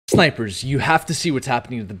Snipers, you have to see what's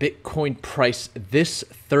happening to the Bitcoin price this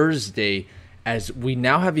Thursday, as we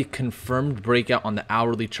now have a confirmed breakout on the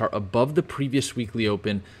hourly chart above the previous weekly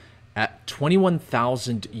open at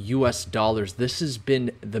 21,000 US dollars. This has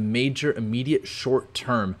been the major immediate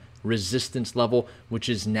short-term resistance level, which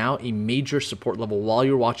is now a major support level. While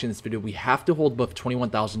you're watching this video, we have to hold above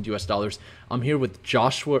 21,000 US dollars. I'm here with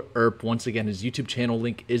Joshua Earp. Once again, his YouTube channel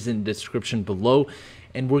link is in the description below.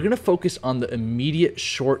 And we're going to focus on the immediate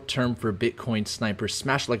short term for Bitcoin Snipers.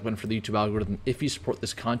 Smash the like button for the YouTube algorithm if you support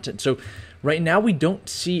this content. So right now we don't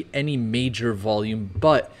see any major volume,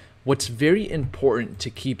 but what's very important to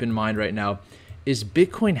keep in mind right now is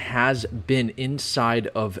Bitcoin has been inside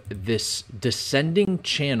of this descending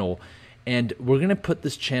channel, and we're going to put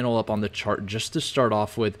this channel up on the chart just to start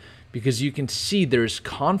off with, because you can see there's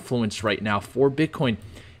confluence right now for Bitcoin.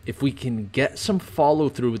 If we can get some follow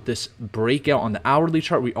through with this breakout on the hourly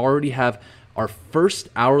chart, we already have our first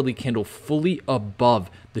hourly candle fully above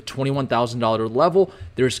the $21,000 level.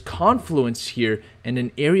 There's confluence here and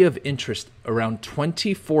an area of interest around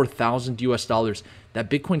 24,000 US dollars that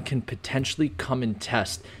Bitcoin can potentially come and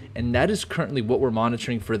test. And that is currently what we're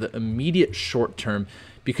monitoring for the immediate short term,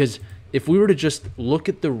 because if we were to just look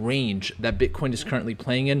at the range that Bitcoin is currently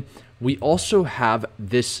playing in, we also have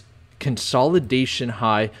this consolidation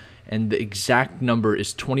high, and the exact number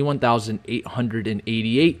is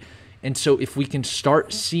 21,888. And so if we can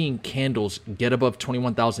start seeing candles get above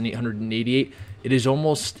 21,888, it is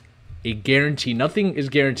almost a guarantee. Nothing is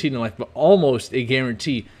guaranteed in life, but almost a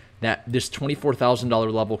guarantee that this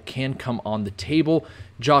 $24,000 level can come on the table.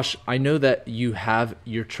 Josh, I know that you have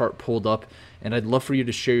your chart pulled up, and I'd love for you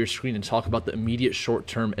to share your screen and talk about the immediate short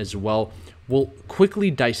term as well. We'll quickly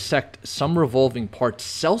dissect some revolving parts.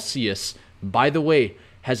 Celsius, by the way,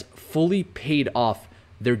 has fully paid off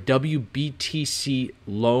their WBTC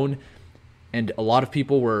loan, and a lot of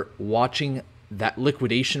people were watching that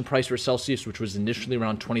liquidation price for Celsius, which was initially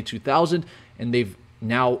around 22,000, and they've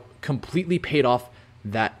now completely paid off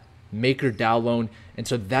that MakerDAO loan, and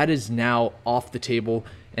so that is now off the table.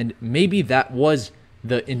 And maybe that was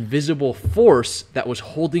the invisible force that was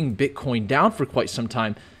holding Bitcoin down for quite some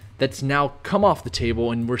time that's now come off the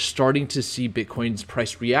table, and we're starting to see Bitcoin's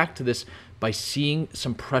price react to this by seeing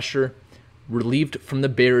some pressure relieved from the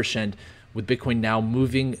bearish end, with Bitcoin now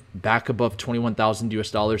moving back above 21,000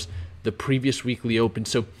 US dollars, the previous weekly open.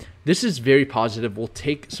 So this is very positive. We'll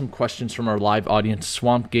take some questions from our live audience.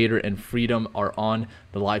 Swamp Gator and Freedom are on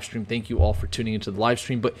the live stream. Thank you all for tuning into the live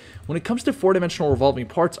stream. But when it comes to four-dimensional revolving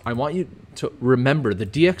parts, I want you to remember the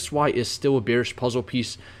DXY is still a bearish puzzle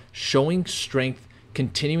piece, showing strength,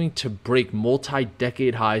 continuing to break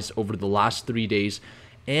multi-decade highs over the last 3 days.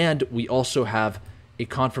 And we also have a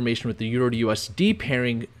confirmation with the Euro to USD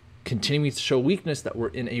pairing continuing to show weakness, that we're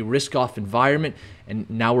in a risk-off environment, and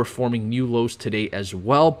now we're forming new lows today as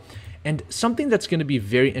well. And something that's going to be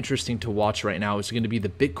very interesting to watch right now is going to be the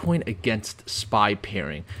Bitcoin against SPY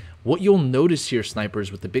pairing. What you'll notice here,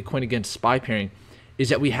 Snipers, with the Bitcoin against SPY pairing is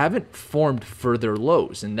that we haven't formed further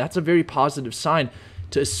lows, and that's a very positive sign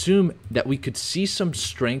to assume that we could see some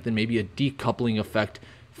strength and maybe a decoupling effect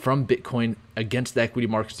from Bitcoin against the equity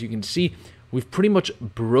markets. You can see we've pretty much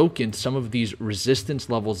broken some of these resistance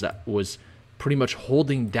levels that was pretty much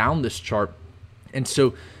holding down this chart. And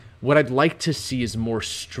so what I'd like to see is more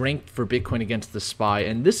strength for Bitcoin against the SPY.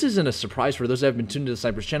 And this isn't a surprise for those that have been tuned to the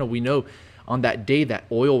Snipers channel. We know on that day that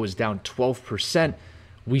oil was down 12%.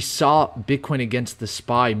 We saw Bitcoin against the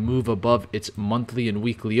SPY move above its monthly and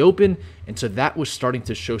weekly open, and so that was starting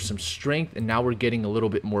to show some strength, and now we're getting a little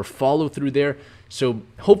bit more follow through there. So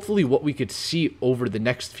hopefully what we could see over the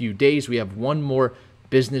next few days, we have one more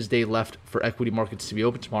business day left for equity markets to be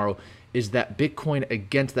open tomorrow, is that Bitcoin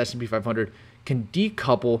against the S&P 500 can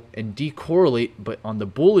decouple and decorrelate, but on the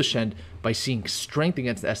bullish end by seeing strength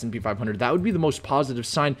against the S&P 500. That would be the most positive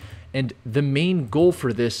sign, and the main goal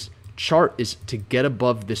for this chart is to get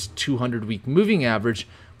above this 200-week moving average,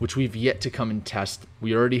 which we've yet to come and test.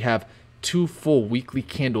 We already have 2 full weekly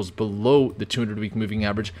candles below the 200-week moving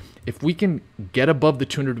average. If we can get above the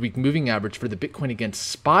 200-week moving average for the Bitcoin against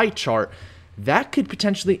SPY chart, that could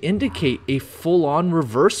potentially indicate a full-on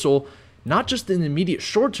reversal, not just in the immediate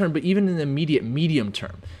short term, but even in the immediate medium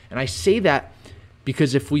term. And I say that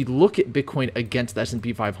because if we look at Bitcoin against the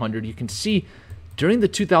S&P 500, you can see during the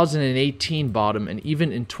 2018 bottom and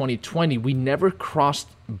even in 2020, we never crossed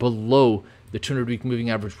below the 200-week moving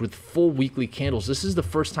average with full weekly candles. This is the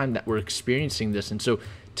first time that we're experiencing this. And so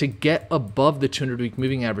to get above the 200-week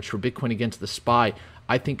moving average for Bitcoin against the SPY,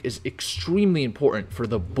 I think is extremely important for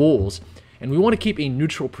the bulls. And we want to keep a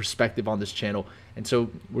neutral perspective on this channel. And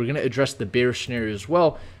so we're going to address the bearish scenario as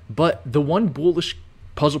well. But the one bullish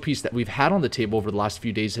puzzle piece that we've had on the table over the last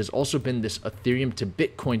few days has also been this Ethereum to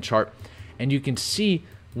Bitcoin chart. And you can see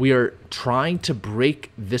we are trying to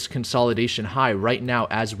break this consolidation high right now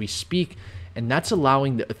as we speak. And that's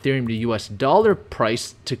allowing the Ethereum to US dollar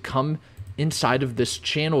price to come inside of this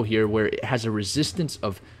channel here where it has a resistance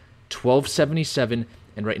of 1277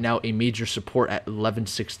 and right now a major support at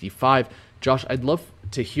 1165. Josh, I'd love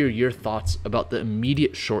to hear your thoughts about the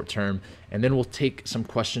immediate short term, and then we'll take some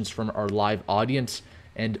questions from our live audience.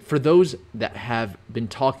 And for those that have been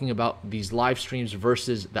talking about these live streams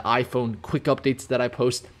versus the iPhone quick updates that I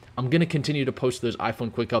post, I'm going to continue to post those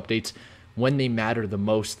iPhone quick updates when they matter the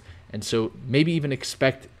most. And so maybe even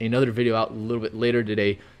expect another video out a little bit later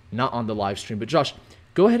today, not on the live stream. But Josh,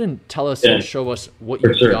 go ahead and tell us and show us what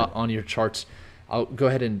you've got on your charts. I'll go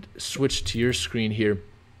ahead and switch to your screen here,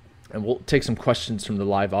 and we'll take some questions from the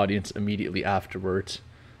live audience immediately afterwards.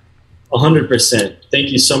 100%. Thank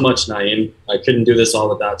you so much, Naeem. I couldn't do this all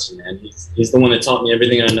without you, man. He's the one that taught me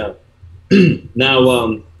everything I know.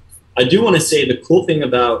 Now, I do want to say the cool thing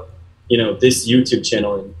about, this YouTube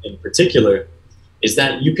channel in particular is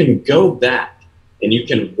that you can go back and you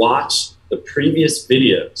can watch the previous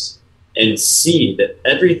videos and see that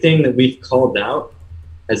everything that we've called out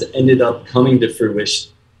has ended up coming to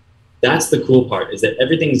fruition. That's the cool part, is that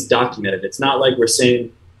everything's documented. It's not like we're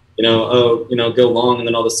saying, go long and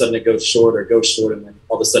then all of a sudden it goes short, or go short and then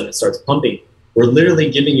all of a sudden it starts pumping. We're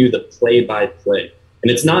literally giving you the play-by-play.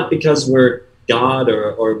 And it's not because we're God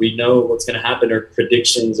or we know what's going to happen or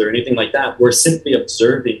predictions or anything like that. We're simply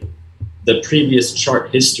observing the previous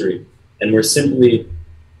chart history, and we're simply,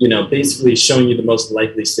 basically showing you the most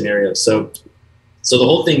likely scenario. So the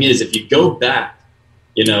whole thing is, if you go back,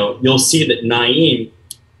 you'll see that Naeem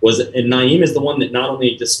is the one that not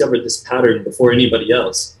only discovered this pattern before anybody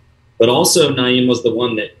else, but also Naeem was the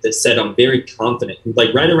one that said, I'm very confident.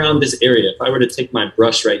 Like right around this area, if I were to take my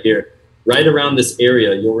brush right here, right around this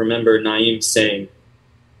area, you'll remember Naeem saying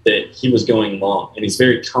that he was going long, and he's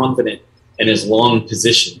very confident in his long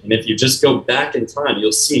position. And if you just go back in time,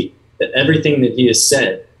 you'll see that everything that he has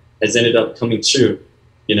said has ended up coming true,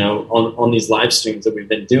 on these live streams that we've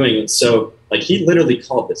been doing. And so, like, he literally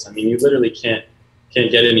called this. I mean, you literally can't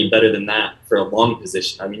get any better than that for a long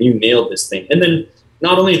position. I mean, you nailed this thing. And then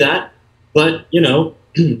not only that, but,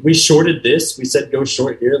 we shorted this. We said go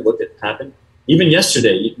short here. Look, it happened. Even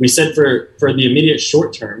yesterday, we said for the immediate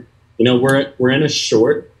short term, we're in a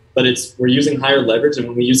short, but we're using higher leverage. And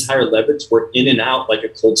when we use higher leverage, we're in and out like a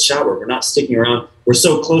cold shower. We're not sticking around. We're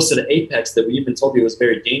so close to the apex that we even told you it was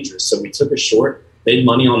very dangerous. So we took a short, made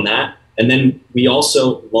money on that. And then we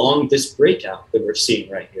also longed this breakout that we're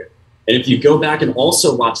seeing right here. And if you go back and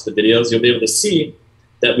also watch the videos, you'll be able to see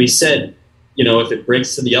that we said, if it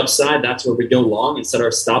breaks to the upside, that's where we go long and set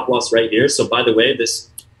our stop loss right here. So by the way,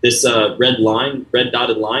 this red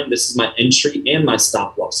dotted line, this is my entry and my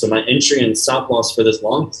stop loss. So my entry and stop loss for this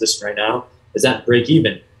long position right now is at break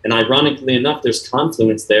even. And ironically enough, there's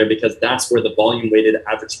confluence there because that's where the volume weighted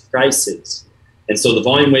average price is. And so the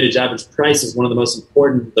volume weighted average price is one of the most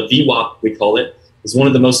important, the VWAP we call it, is one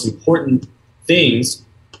of the most important things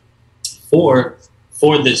for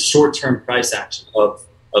this short-term price action of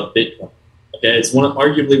Bitcoin. Okay, it's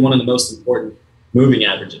arguably one of the most important moving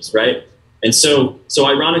averages, right? And so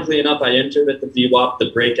ironically enough, I entered at the VWAP,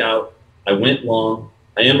 the breakout. I went long.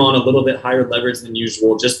 I am on a little bit higher leverage than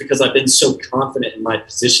usual just because I've been so confident in my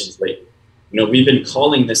positions lately. We've been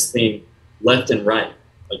calling this thing left and right,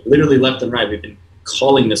 like literally left and right. We've been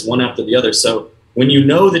calling this one after the other. So when you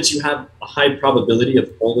know that you have a high probability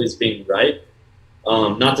of always being right,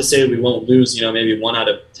 not to say we won't lose, maybe 1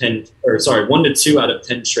 to 2 out of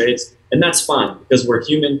 10 trades, and that's fine because we're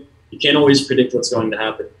human. You can't always predict what's going to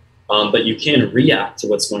happen, but you can react to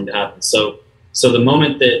what's going to happen. So the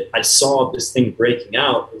moment that I saw this thing breaking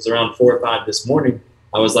out, it was around 4 or 5 this morning,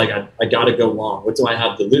 I was like, I got to go long. What do I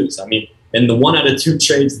have to lose? I mean, and the 1 out of 2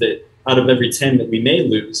 trades that out of every 10 that we may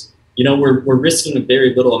lose, we're risking a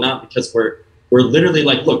very little amount because we're literally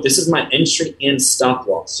like, look, this is my entry and stop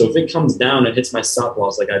loss. So if it comes down and hits my stop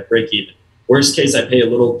loss, like I break even. Worst case, I pay a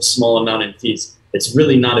little small amount in fees. It's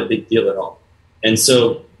really not a big deal at all. And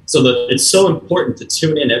so it's so important to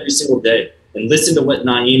tune in every single day and listen to what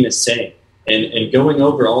Naeem is saying and going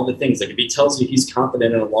over all the things. Like if he tells you he's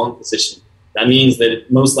confident in a long position, that means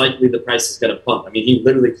that most likely the price is going to pump. I mean, he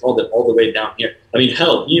literally called it all the way down here. I mean,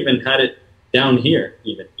 hell, he even had it down here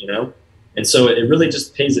even, And so it really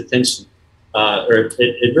just pays attention.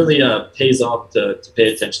 It really pays off to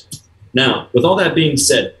pay attention. Now, with all that being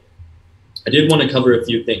said, I did want to cover a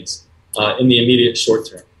few things in the immediate short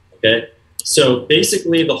term, okay? So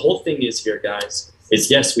basically the whole thing is here, guys, is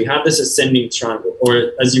yes, we have this ascending triangle,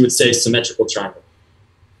 or as you would say, symmetrical triangle.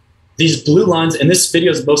 these blue lines, and this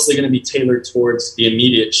video is mostly going to be tailored towards the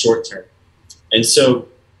immediate short term. And so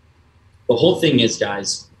the whole thing is,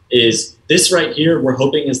 guys, is this right here, we're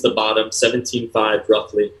hoping is the bottom, 17.5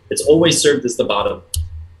 roughly. It's always served as the bottom.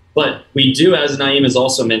 But we do, as Naeem has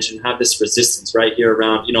also mentioned, have this resistance right here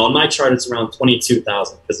around, you know, on my chart, it's around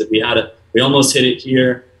 22,000, because if we almost hit it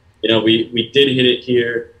here, you know, we did hit it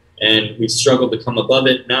here, and we struggled to come above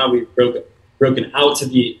it. Now we've broken out to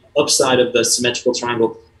the upside of the symmetrical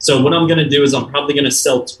triangle. So what I'm going to do is I'm probably going to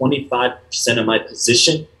sell 25% of my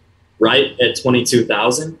position right at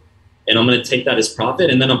 22,000, and I'm going to take that as profit.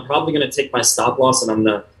 And then I'm probably going to take my stop loss and I'm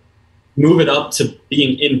going to move it up to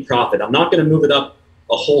being in profit. I'm not going to move it up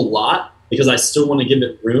a whole lot because I still want to give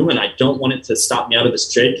it room, and I don't want it to stop me out of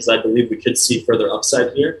this trade because I believe we could see further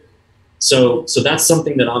upside here. So that's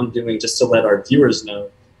something that I'm doing just to let our viewers know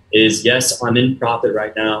is, yes, I'm in profit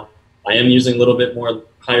right now. I am using a little bit more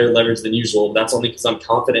higher leverage than usual. That's only because I'm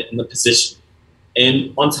confident in the position.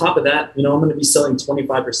 And on top of that, you know, I'm going to be selling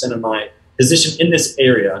 25% of my position in this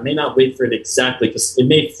area. I may not wait for it exactly because it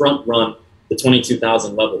may front run the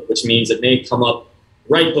 22,000 level, which means it may come up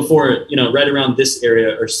right before, you know, right around this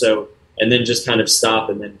area or so, and then just kind of stop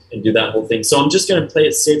and do that whole thing. So I'm just going to play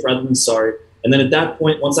it safe rather than sorry. And then at that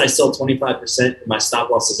point, once I sell 25%, my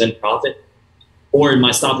stop loss is in profit, or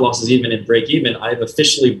my stop loss is even in break even, I've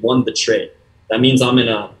officially won the trade. That means I'm in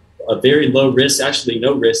a very low risk, actually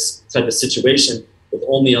no risk type of situation with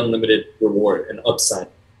only unlimited reward and upside.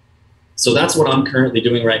 So that's what I'm currently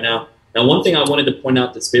doing right now. Now, one thing I wanted to point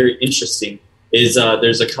out that's very interesting is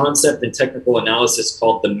there's a concept in technical analysis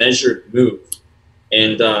called the measured move.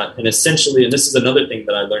 And essentially, and this is another thing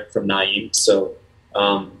that I learned from Naeem. So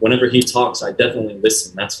whenever he talks, I definitely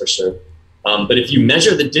listen, that's for sure. But if you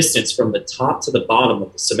measure the distance from the top to the bottom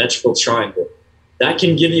of the symmetrical triangle, that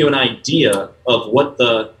can give you an idea of what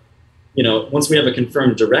the, you know, once we have a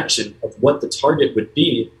confirmed direction of what the target would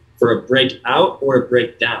be for a breakout or a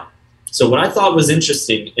breakdown. So what I thought was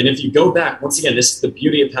interesting, and if you go back, once again, this is the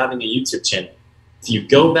beauty of having a YouTube channel. If you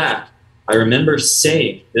go back, I remember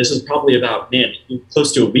saying, this was probably about, man,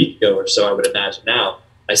 close to a week ago or so, I would imagine now,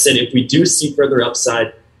 I said, if we do see further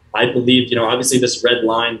upside, I believe, you know, obviously this red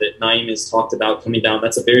line that Naeem has talked about coming down,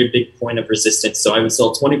 that's a very big point of resistance. So I would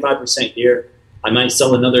sell 25% here. I might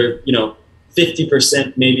sell another, you know,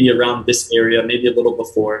 50% maybe around this area, maybe a little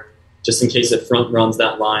before, just in case it front runs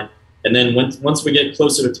that line. And then once we get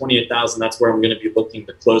closer to 28,000, that's where I'm going to be looking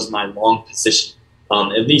to close my long position.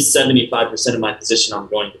 At least 75% of my position I'm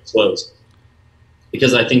going to close,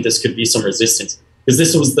 because I think this could be some resistance. Because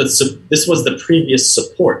this was the previous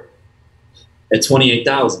support at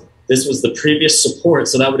 28,000. This was the previous support,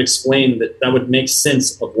 so that would explain that would make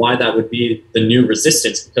sense of why that would be the new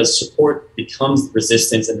resistance, because support becomes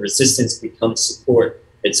resistance and resistance becomes support.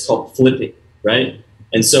 It's called flipping, right?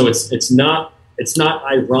 And so it's not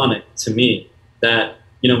ironic to me that,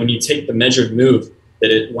 you know, when you take the measured move,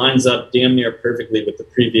 that it lines up damn near perfectly with the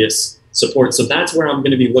previous support. So that's where I'm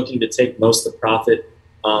going to be looking to take most of the profit.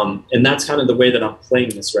 And that's kind of the way that I'm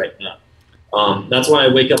playing this right now. That's why I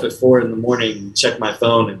wake up at 4 in the morning and check my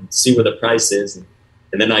phone and see where the price is.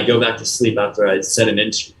 And then I go back to sleep after I set an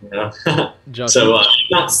entry, you know? So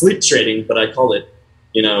not sleep trading, but I call it,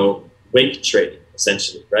 you know, wake trading,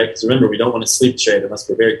 essentially, right? Because remember, we don't want to sleep trade unless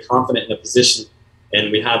we're very confident in a position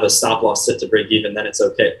and we have a stop loss set to break even, then it's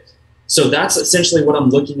okay. So that's essentially what I'm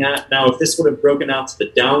looking at. Now, if this would have broken out to the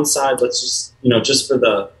downside, let's just, you know, just for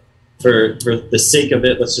the sake of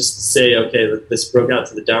it, let's just say, okay, this broke out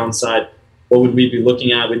to the downside. What would we be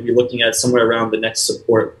looking at? We'd be looking at somewhere around the next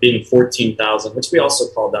support being 14,000, which we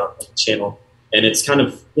also called out on the channel. And it's kind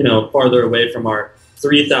of, you know, farther away from our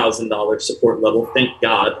 $3,000 support level. Thank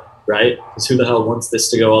God, right? Because who the hell wants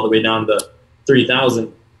this to go all the way down to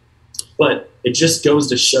 3,000? But it just goes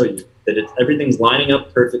to show you that everything's lining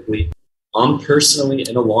up perfectly. I'm personally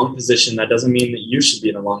in a long position. That doesn't mean that you should be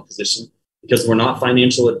in a long position, because we're not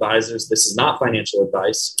financial advisors. This is not financial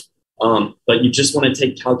advice. But you just want to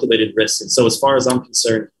take calculated risks. And so as far as I'm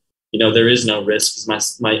concerned, you know, there is no risk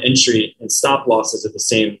because my entry and stop losses at the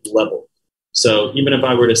same level. So even if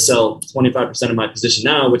I were to sell 25% of my position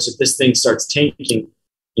now, which if this thing starts tanking,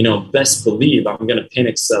 you know, best believe I'm going to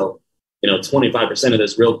panic sell, you know, 25% of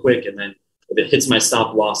this real quick. And then if it hits my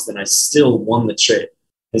stop loss, then I still won the trade.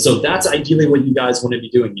 And so that's ideally what you guys want to be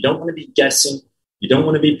doing. You don't want to be guessing. You don't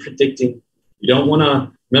want to be predicting. You don't want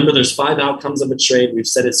to, remember, there's 5 outcomes of a trade. We've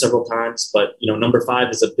said it several times, but, you know, number 5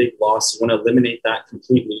 is a big loss. You want to eliminate that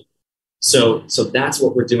completely. So that's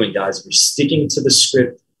what we're doing, guys. We're sticking to the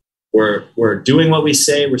script. We're doing what we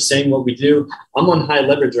say. We're saying what we do. I'm on high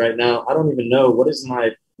leverage right now. I don't even know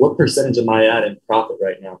what percentage am I at in profit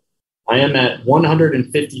right now. I am at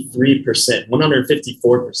 153%,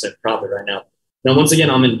 154% profit right now. Now, once again,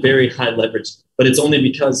 I'm in very high leverage, but it's only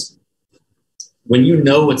because when you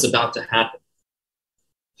know what's about to happen,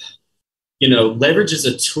 leverage is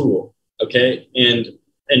a tool, okay? And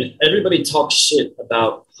everybody talks shit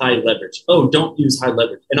about high leverage. Oh, don't use high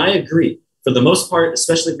leverage. And I agree. For the most part,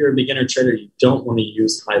 especially if you're a beginner trader, you don't want to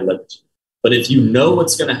use high leverage. But if you know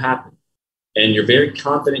what's going to happen and you're very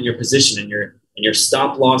confident in your position and your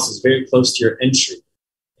stop loss is very close to your entry,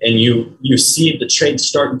 and you see the trade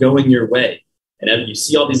start going your way, and you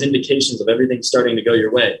see all these indications of everything starting to go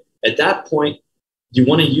your way, at that point, you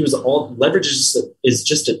want to use leverage is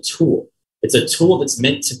just a tool. It's a tool that's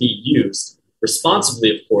meant to be used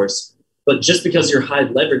responsibly, of course, but just because you're high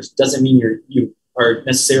leverage doesn't mean you are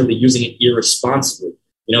necessarily using it irresponsibly.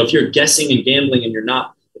 If you're guessing and gambling and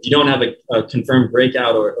if you don't have a confirmed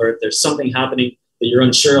breakout or if there's something happening that you're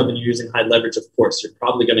unsure of and you're using high leverage, of course, you're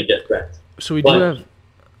probably going to get wrecked. So we do have,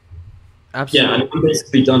 absolutely. Yeah, I'm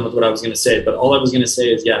basically done with what I was going to say, but all I was going to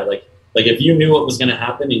say is, like if you knew what was going to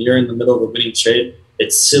happen and you're in the middle of a winning trade,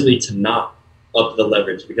 it's silly to not up the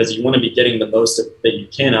leverage because you want to be getting the most that you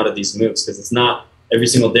can out of these moves because it's not every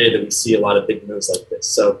single day that we see a lot of big moves like this.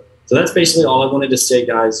 So that's basically all I wanted to say,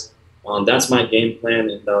 guys. That's my game plan,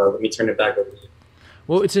 and let me turn it back over to you.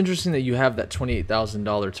 Well, it's interesting that you have that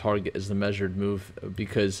 $28,000 target as the measured move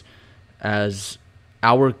because as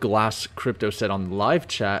Hourglass Crypto said on the live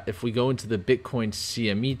chat, if we go into the Bitcoin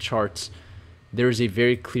CME charts, there is a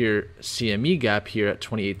very clear CME gap here at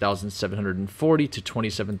 28,740 to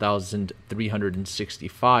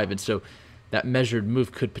 27,365. And so that measured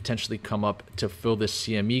move could potentially come up to fill this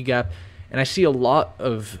CME gap. And I see a lot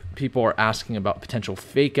of people are asking about potential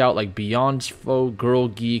fake out like Beyondsfo, Girl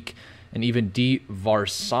Geek, and even D.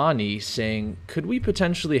 Varsani saying, could we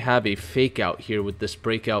potentially have a fake out here with this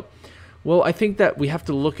breakout? Well, I think that we have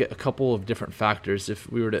to look at a couple of different factors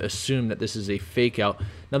if we were to assume that this is a fake out.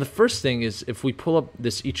 Now, the first thing is if we pull up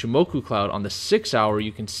this Ichimoku cloud on the 6 hour,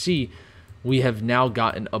 you can see we have now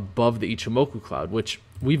gotten above the Ichimoku cloud, which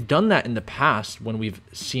we've done that in the past when we've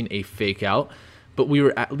seen a fake out, but we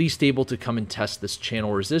were at least able to come and test this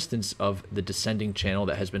channel resistance of the descending channel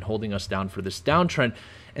that has been holding us down for this downtrend.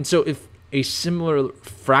 And so if a similar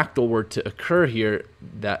fractal were to occur here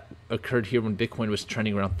that occurred here when Bitcoin was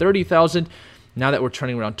trending around 30,000, now that we're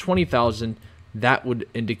trending around 20,000, that would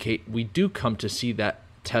indicate we do come to see that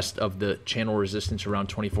test of the channel resistance around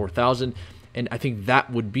 24,000. And I think that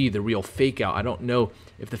would be the real fake out. I don't know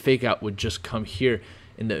if the fake out would just come here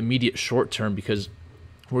in the immediate short term because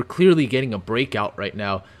we're clearly getting a breakout right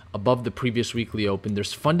now above the previous weekly open.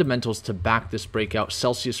 There's fundamentals to back this breakout.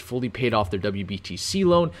 Celsius fully paid off their WBTC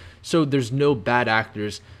loan, so there's no bad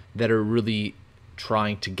actors that are really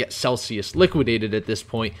trying to get Celsius liquidated at this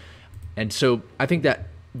point. And so I think that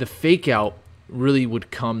the fake out really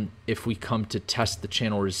would come if we come to test the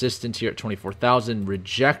channel resistance here at 24,000,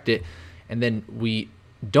 reject it, and then we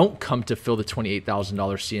don't come to fill the $28,000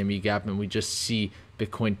 CME gap and we just see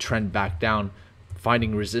Bitcoin trend back down,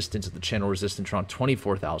 finding resistance at the channel resistance around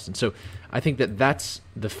 24,000. So I think that that's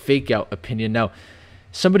the fake out opinion. Now,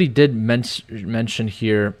 somebody did mention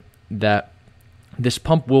here that this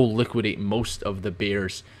pump will liquidate most of the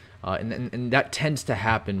bears. And that tends to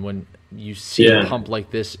happen when you see a pump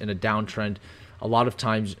like this in a downtrend. A lot of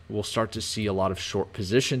times we'll start to see a lot of short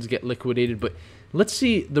positions get liquidated. But let's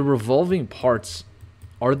see the revolving parts.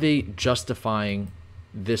 Are they justifying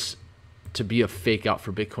this to be a fake out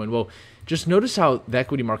for Bitcoin? Well, just notice how the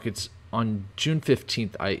equity markets on June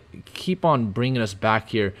 15th, I keep on bringing us back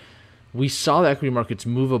here. We saw the equity markets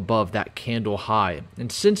move above that candle high.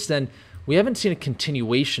 And since then, we haven't seen a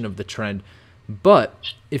continuation of the trend.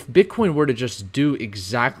 But if Bitcoin were to just do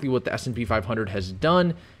exactly what the S&P 500 has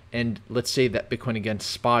done, and let's say that Bitcoin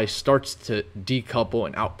against SPY starts to decouple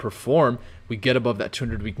and outperform, we get above that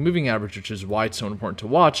 200-week moving average, which is why it's so important to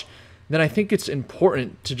watch, then I think it's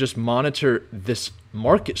important to just monitor this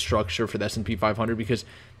market structure for the S&P 500 because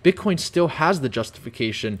Bitcoin still has the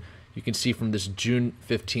justification, you can see from this June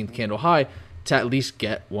 15th candle high, to at least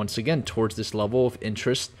get once again towards this level of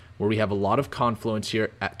interest where we have a lot of confluence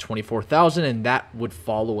here at 24,000, and that would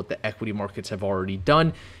follow what the equity markets have already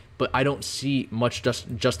done. But I don't see much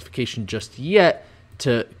justification just yet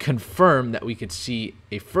to confirm that we could see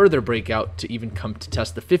a further breakout to even come to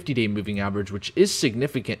test the 50-day moving average, which is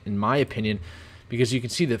significant in my opinion, because you can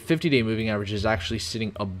see the 50-day moving average is actually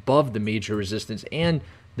sitting above the major resistance and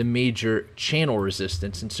the major channel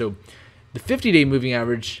resistance. And so the 50-day moving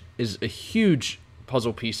average is a huge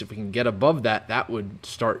puzzle piece. If we can get above that, that would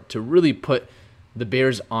start to really put the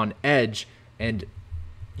bears on edge, and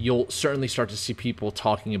you'll certainly start to see people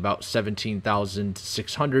talking about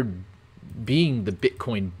 17,600 being the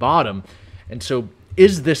Bitcoin bottom. And so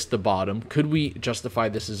is this the bottom? Could we justify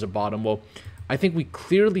this as a bottom? Well, I think we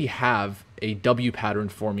clearly have a W pattern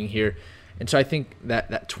forming here. And so I think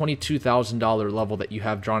that $22,000 level that you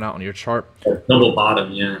have drawn out on your chart. Double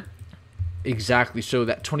bottom, yeah. Exactly. So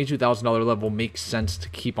that $22,000 level makes sense to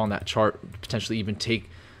keep on that chart, potentially even take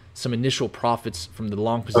some initial profits from the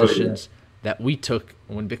long positions that we took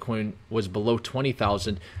when Bitcoin was below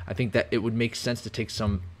 20,000. I think that it would make sense to take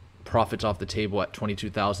some profits off the table at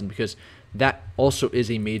 22,000 because that also is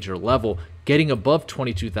a major level. Getting above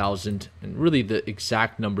 22,000, and really the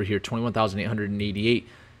exact number here, 21,888,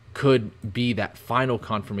 could be that final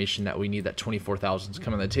confirmation that we need, that 24,000 is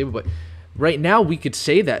coming on the table. But right now we could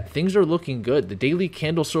say that things are looking good. The daily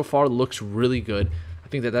candle so far looks really good. I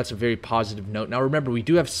think that that's a very positive note. Now remember, we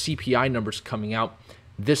do have CPI numbers coming out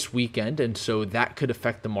this weekend, and so that could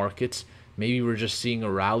affect the markets. Maybe we're just seeing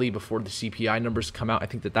a rally before the CPI numbers come out. I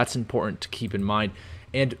think that that's important to keep in mind.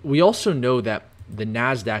 And we also know that the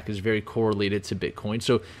NASDAQ is very correlated to Bitcoin.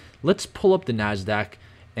 So let's pull up the NASDAQ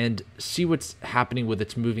and see what's happening with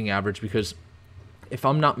its moving average, because if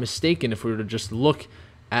I'm not mistaken, if we were to just look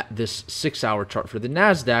at this 6-hour chart for the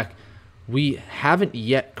NASDAQ, we haven't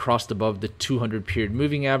yet crossed above the 200 period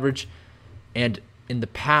moving average. And in the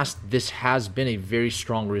past, this has been a very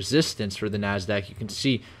strong resistance for the NASDAQ. You can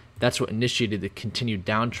see that's what initiated the continued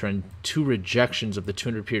downtrend, 2 rejections of the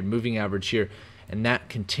 200 period moving average here, and that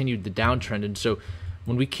continued the downtrend. And so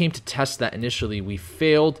when we came to test that initially, we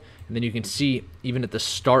failed. And then you can see even at the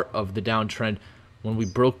start of the downtrend, when we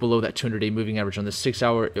broke below that 200-day moving average on the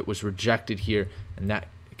 6-hour, it was rejected here, and that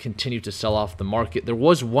continued to sell off the market. There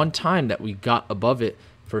was one time that we got above it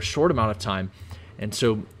for a short amount of time. And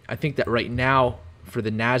so I think that right now for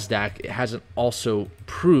the NASDAQ, it hasn't also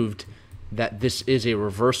proved that this is a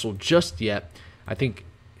reversal just yet. I think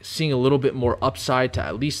seeing a little bit more upside to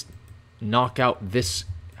at least knock out this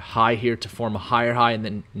high here to form a higher high, and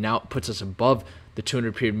then now it puts us above the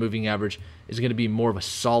 200 period moving average, is going to be more of a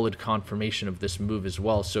solid confirmation of this move as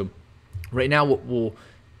well. So right now what we'll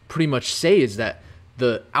pretty much say is that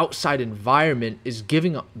the outside environment is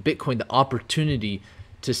giving Bitcoin the opportunity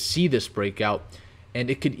to see this breakout, and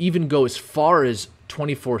it could even go as far as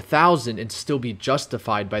 24,000 and still be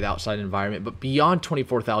justified by the outside environment. But beyond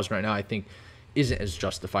 24,000 right now, I think isn't as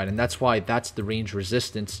justified, and that's why that's the range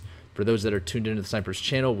resistance. For those that are tuned into the Snipers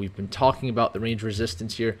channel, we've been talking about the range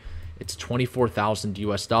resistance here. It's 24,000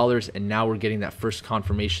 US dollars, and now we're getting that first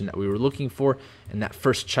confirmation that we were looking for, and that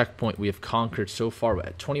first checkpoint we have conquered so far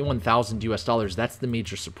at 21,000 US dollars. That's the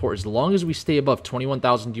major support. As long as we stay above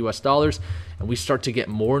 21,000 US dollars and we start to get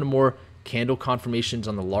more and more candle confirmations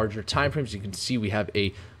on the larger time frames, you can see we have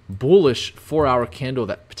a bullish 4-hour candle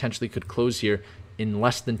that potentially could close here in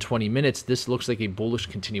less than 20 minutes. This looks like a bullish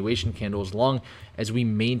continuation candle. As long as we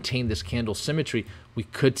maintain this candle symmetry, we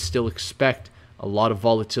could still expect a lot of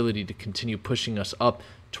volatility to continue pushing us up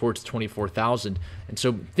towards 24,000. And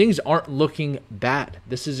so things aren't looking bad.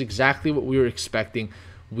 This is exactly what we were expecting.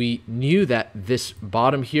 We knew that this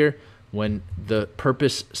bottom here, when the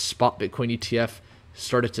Purpose Spot Bitcoin ETF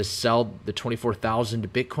started to sell the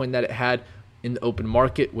 24,000 Bitcoin that it had in the open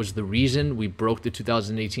market, was the reason we broke the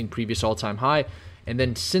 2018 previous all-time high. And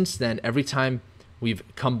then since then, every time we've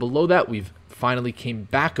come below that, we've finally came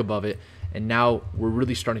back above it. And now we're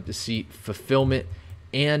really starting to see fulfillment,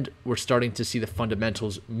 and we're starting to see the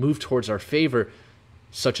fundamentals move towards our favor,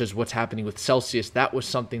 such as what's happening with Celsius. That was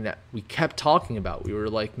something that we kept talking about. We were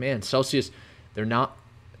like, man, Celsius, they're not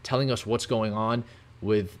telling us what's going on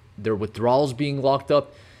with their withdrawals being locked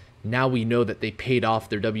up. Now we know that they paid off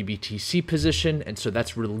their WBTC position, and so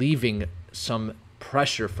that's relieving some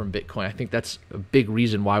pressure from Bitcoin. I think that's a big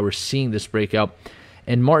reason why we're seeing this breakout.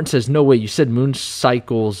 And Martin says, no way, you said moon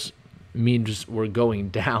cycles means we're going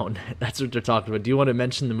down. That's what they're talking about. Do you want to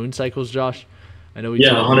mention the moon cycles, Josh? I know we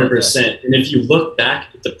 100%. And if you look back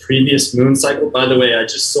at the previous moon cycle, by the way, I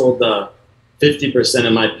just sold 50%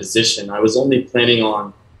 of my position. I was only planning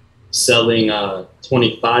on selling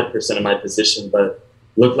 25% of my position, but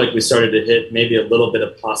looked like we started to hit maybe a little bit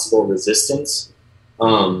of possible resistance.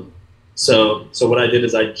 So what I did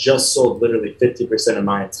is I just sold literally 50% of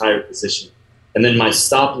my entire position. And then my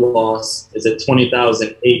stop loss is at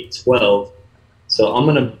 20,812. So I'm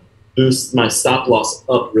going to boost my stop loss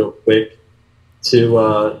up real quick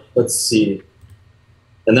to, let's see.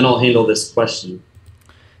 And then I'll handle this question.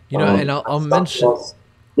 You know, and I'll mention. Loss.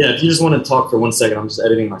 Yeah, if you just want to talk for 1 second, I'm just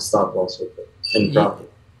editing my stop loss real quick and drop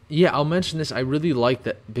it. Yeah, I'll mention this. I really like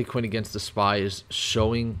that Bitcoin against the SPY is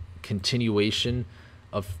showing continuation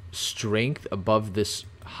of strength above this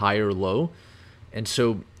higher low. And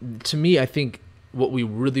so to me, I think what we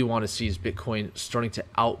really want to see is Bitcoin starting to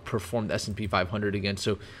outperform the S&P 500 again.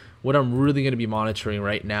 So what I'm really going to be monitoring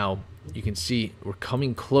right now, you can see we're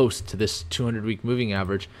coming close to this 200-week moving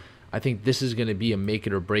average. I think this is going to be a make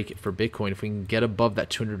it or break it for Bitcoin. If we can get above that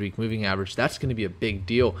 200-week moving average, that's going to be a big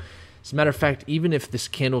deal. As a matter of fact, even if this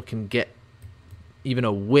candle can get even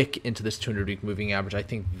a wick into this 200-week moving average, I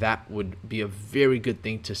think that would be a very good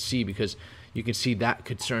thing to see, because you can see that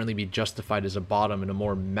could certainly be justified as a bottom in a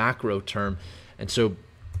more macro term. And so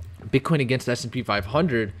Bitcoin against the S&P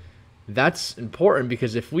 500, that's important,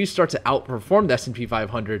 because if we start to outperform the S&P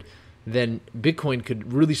 500, then Bitcoin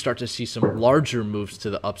could really start to see some larger moves to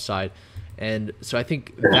the upside. And so I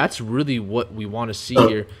think that's really what we want to see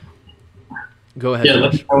here. Go ahead. Yeah,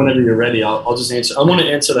 let me know whenever you're ready. I'll just answer. I want to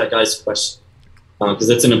answer that guy's question because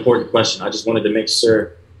it's an important question. I just wanted to make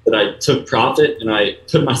sure that I took profit and I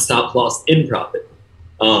put my stop loss in profit.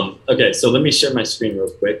 Okay, so let me share my screen real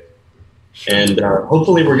quick. And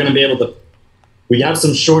hopefully we're going to be able to, we have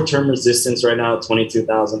some short-term resistance right now at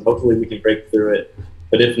 22,000. Hopefully we can break through it.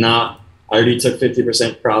 But if not, I already took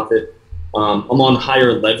 50% profit. I'm on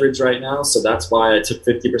higher leverage right now, so that's why I took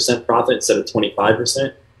 50% profit instead of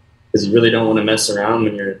 25%, because you really don't want to mess around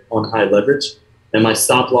when you're on high leverage. And my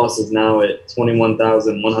stop loss is now at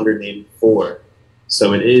 21,184.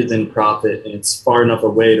 So it is in profit, and it's far enough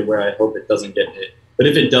away to where I hope it doesn't get hit. But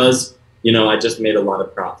if it does, I just made a lot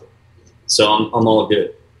of profit. So I'm all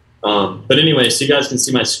good. But anyway, so you guys can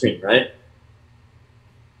see my screen, right?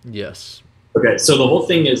 Yes. Okay, so the whole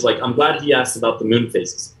thing is, I'm glad he asked about the moon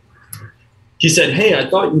phases. He said, hey, I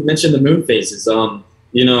thought you mentioned the moon phases. I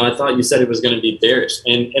thought you said it was going to be bearish.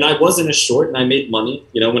 And I wasn't a short, and I made money,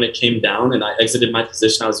 when it came down and I exited my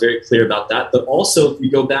position. I was very clear about that. But also, if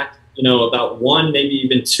you go back, about one, maybe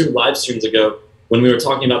even two live streams ago, when we were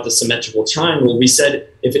talking about the symmetrical triangle, we said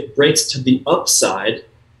if it breaks to the upside,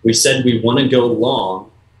 we said we want to go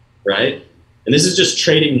long, right? And this is just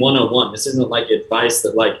trading 101. This isn't like advice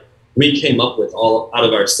that we came up with all out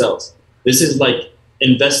of ourselves. This is like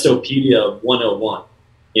Investopedia 101.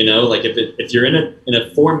 If you're in a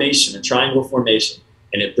formation, a triangle formation,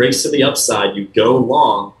 and it breaks to the upside, you go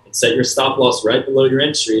long and set your stop loss right below your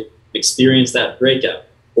entry, experience that breakout.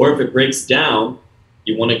 Or if it breaks down,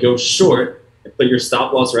 you want to go short and put your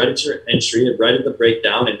stop loss right at your entry, right at the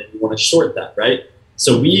breakdown, and then you want to short that, right?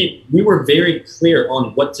 So we were very clear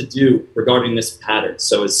on what to do regarding this pattern.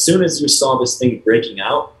 So as soon as you saw this thing breaking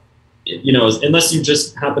out, unless you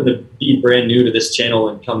just happen to be brand new to this channel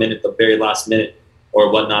and come in at the very last minute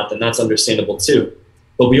or whatnot, then that's understandable too.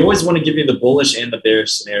 But we always want to give you the bullish and the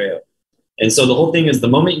bearish scenario. And so the whole thing is, the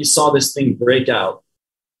moment you saw this thing break out,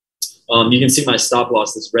 you can see my stop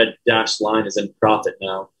loss, this red dashed line, is in profit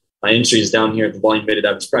now. My entry is down here at the volume weighted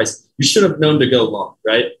average price. You should have known to go long,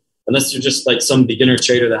 right? Unless you're just like some beginner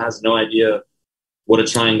trader that has no idea what a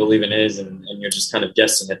triangle even is, and you're just kind of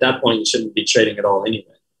guessing. At that point, you shouldn't be trading at all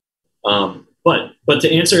anyway. But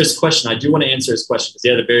to answer his question, I do want to answer his question because he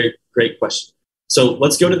had a very great question. So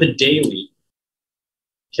let's go to the daily,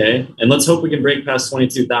 okay? And let's hope we can break past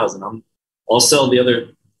 22,000. I'll sell the other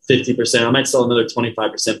 50%. I might sell another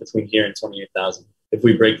 25% between here and 28,000 if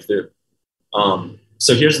we break through.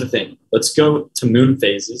 So here's the thing. Let's go to moon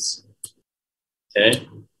phases, okay?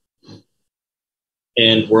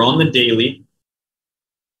 And we're on the daily.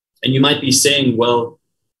 And you might be saying, well,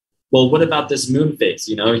 what about this moon phase?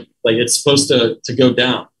 It's supposed to go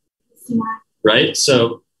down, right?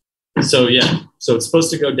 So yeah, so it's supposed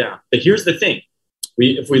to go down. But here's the thing.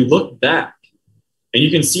 If we look back, and you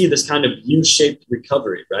can see this kind of U-shaped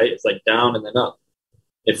recovery, right? It's like down and then up.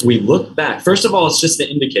 If we look back, first of all, it's just the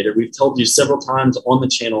indicator. We've told you several times on the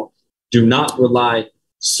channel, do not rely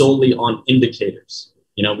solely on indicators.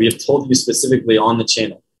 We have told you specifically on the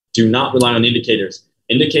channel, do not rely on indicators.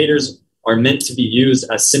 Indicators are meant to be used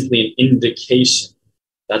as simply an indication.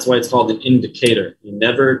 That's why it's called an indicator. You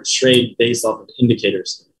never trade based off of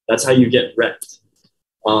indicators. That's how you get wrecked.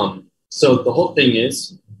 So the whole thing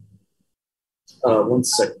is, 1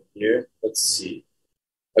 second here. Let's see.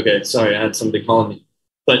 Okay, sorry, I had somebody calling me.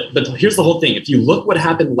 But here's the whole thing. If you look what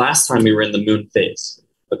happened last time we were in the moon phase,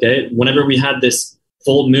 okay, whenever we had this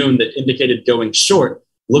full moon that indicated going short,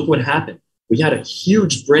 look what happened. We had a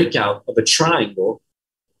huge breakout of a triangle,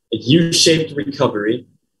 a U-shaped recovery,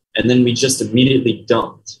 and then we just immediately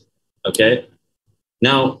dumped, okay?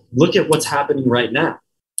 Now, look at what's happening right now.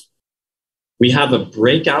 We have a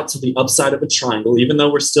breakout to the upside of a triangle, even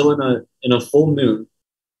though we're still in a full moon.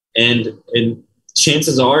 And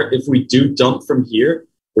chances are, if we do dump from here,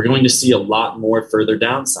 we're going to see a lot more further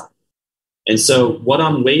downside. And so what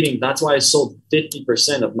I'm waiting, that's why I sold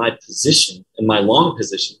 50% of my position in my long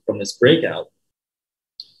position from this breakout.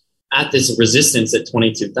 at this resistance at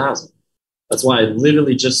 22,000. That's why I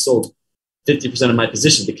literally just sold 50% of my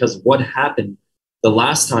position, because what happened the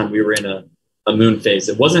last time we were in a moon phase,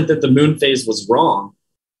 it wasn't that the moon phase was wrong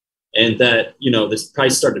and that, this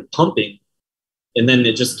price started pumping and then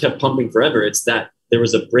it just kept pumping forever. It's that there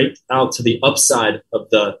was a breakout to the upside of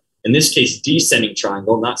the, in this case, descending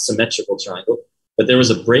triangle, not symmetrical triangle, but there was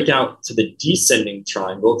a breakout to the descending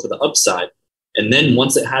triangle to the upside. And then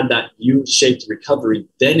once it had that U-shaped recovery,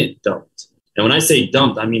 then it dumped. And when I say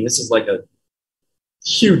dumped, I mean, this is like a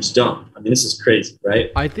huge dump. I mean, this is crazy,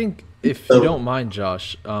 right? I think if you don't mind,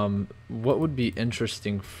 Josh, what would be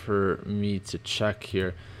interesting for me to check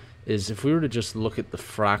here is if we were to just look at the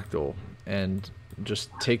fractal and just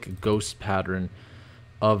take a ghost pattern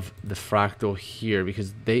of the fractal here,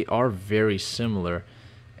 because they are very similar.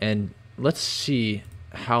 And let's see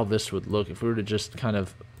how this would look if we were to just kind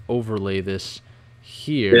of overlay this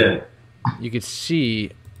here. Yeah. You could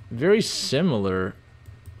see very similar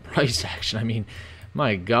price action. I mean,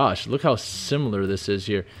 my gosh, look how similar this is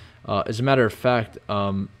here. As a matter of fact,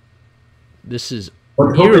 this is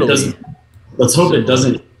let's hope it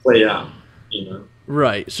doesn't play out,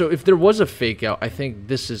 Right. So if there was a fake out, I think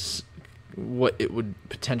this is what it would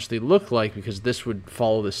potentially look like, because this would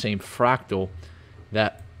follow the same fractal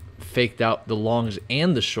that faked out the longs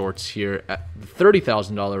and the shorts here at the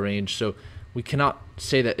 $30,000 range. So we cannot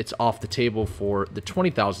say that it's off the table for the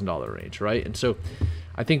 $20,000 range, right? And so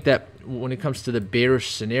I think that when it comes to the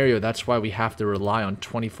bearish scenario, that's why we have to rely on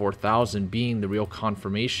 24,000 being the real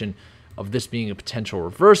confirmation of this being a potential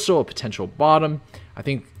reversal, a potential bottom. I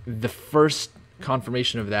think the first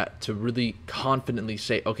confirmation of that to really confidently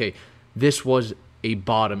say, okay, this was a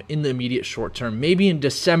bottom in the immediate short term. Maybe in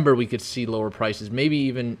December we could see lower prices. Maybe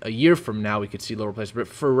even a year from now we could see lower prices. But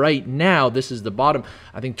for right now, this is the bottom.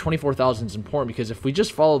 I think 24,000 is important, because if we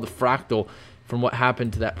just follow the fractal from what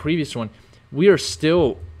happened to that previous one, we are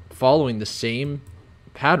still following the same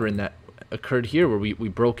pattern that occurred here, where we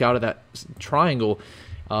broke out of that triangle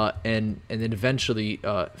and then eventually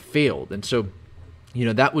failed. And so,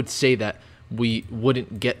 that would say that we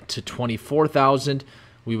wouldn't get to 24,000.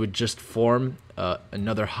 We would just form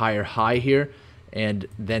another higher high here, and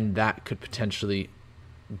then that could potentially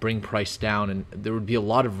bring price down. And there would be a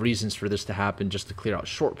lot of reasons for this to happen, just to clear out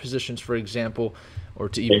short positions, for example, or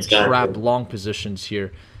to even trap long positions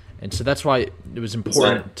here. And so that's why it was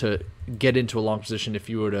important to get into a long position if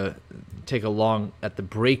you were to take a long at the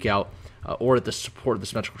breakout or at the support of the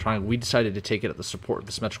symmetrical triangle. We decided to take it at the support of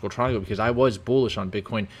the symmetrical triangle because I was bullish on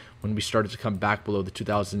Bitcoin when we started to come back below the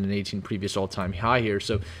 2018 previous all-time high here.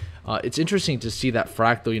 So it's interesting to see that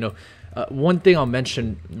fractal. One thing I'll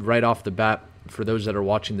mention right off the bat for those that are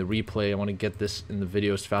watching the replay, I want to get this in the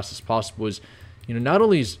video as fast as possible, is not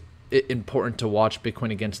only is it important to watch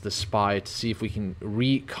Bitcoin against the SPY to see if we can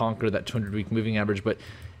reconquer that 200-week moving average, but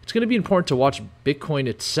it's going to be important to watch Bitcoin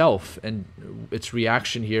itself and its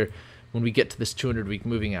reaction here when we get to this 200-week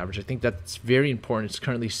moving average. I think that's very important. It's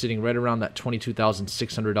currently sitting right around that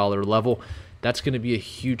 $22,600 level. That's going to be a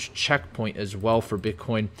huge checkpoint as well for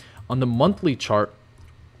Bitcoin. On the monthly chart,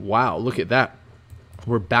 wow, look at that.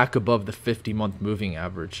 We're back above the 50-month moving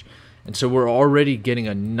average. And so we're already getting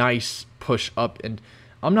a nice push up, and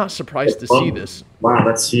I'm not surprised to see this. Wow,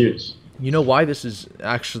 that's huge. You know why this is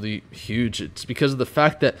actually huge? It's because of the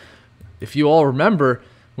fact that, if you all remember,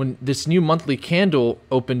 when this new monthly candle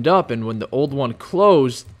opened up and when the old one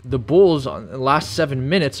closed, the bulls on the last 7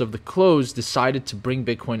 minutes of the close decided to bring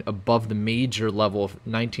Bitcoin above the major level of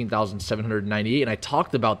 19,798. And I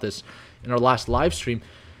talked about this in our last live stream.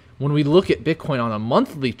 When we look at Bitcoin on a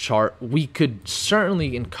monthly chart, we could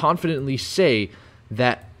certainly and confidently say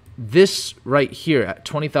that this right here at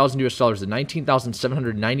 20,000 US dollars, the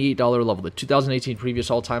 $19,798 level, the 2018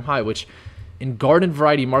 previous all-time high, which in garden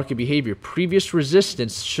variety market behavior, previous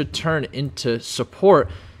resistance should turn into support.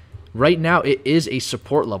 Right now, it is a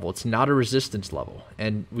support level. It's not a resistance level.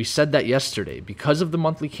 And we said that yesterday. Because of the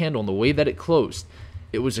monthly candle and the way that it closed,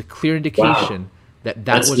 it was a clear indication that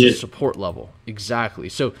was a support level. Exactly.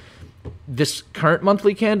 So this current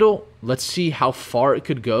monthly candle, let's see how far it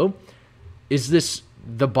could go. Is this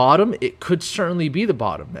the bottom? It could certainly be the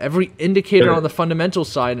bottom. Every indicator on the fundamental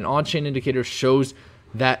side, an on-chain indicator, shows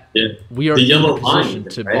that we are in a position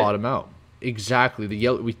to bottom out. Exactly. The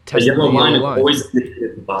yellow line is always indicated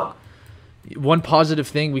at the bottom. One positive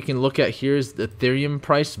thing we can look at here is the Ethereum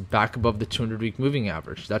price back above the 200-week moving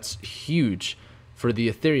average. That's huge for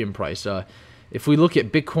the Ethereum price. If we look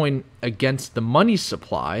at Bitcoin against the money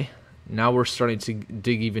supply, now we're starting to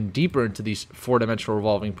dig even deeper into these four-dimensional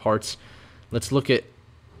revolving parts. Let's look at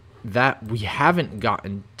that. We haven't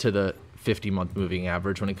gotten to the 50-month moving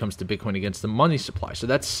average when it comes to Bitcoin against the money supply. So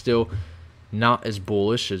that's still not as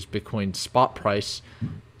bullish as Bitcoin's spot price.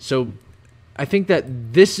 So I think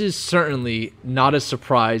that this is certainly not a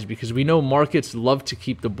surprise because we know markets love to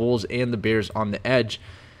keep the bulls and the bears on the edge.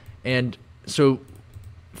 And so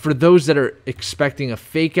for those that are expecting a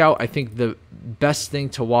fake out, I think the best thing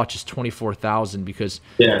to watch is 24,000 because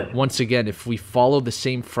once again, if we follow the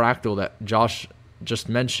same fractal that Josh just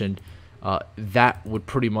mentioned, that would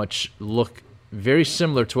pretty much look very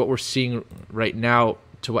similar to what we're seeing right now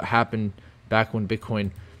to what happened back when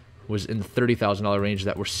Bitcoin was in the $30,000 range,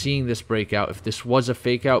 that we're seeing this breakout. If this was a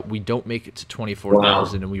fake out, we don't make it to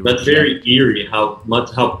 24,000. Wow. And that's very eerie how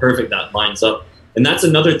perfect that lines up. And that's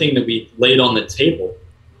another thing that we laid on the table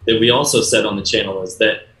that we also said on the channel is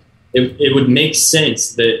that it would make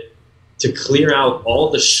sense that to clear out all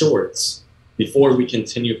the shorts before we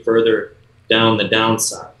continue further down the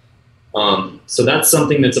downside. So that's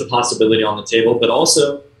something that's a possibility on the table, but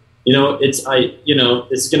also, it's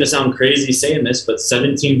going to sound crazy saying this, but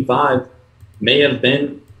 17.5 may have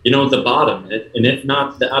been, the bottom. And if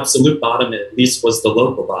not the absolute bottom, it at least was the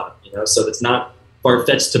local bottom, so it's not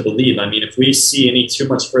far-fetched to believe. I mean, if we see any too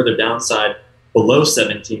much further downside below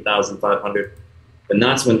 17,500, then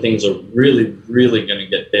that's when things are really, really going to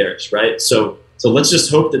get bearish, right? So let's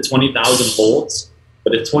just hope that 20,000 holds.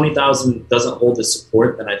 But if 20,000 doesn't hold the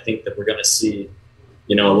support, then I think that we're going to see,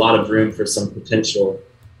 a lot of room for some potential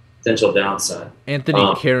downside.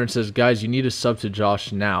 Anthony Karen says, guys, you need to sub to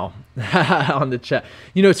Josh now on the chat.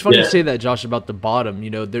 It's funny to say that, Josh, about the bottom.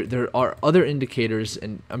 There are other indicators,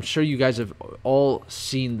 and I'm sure you guys have all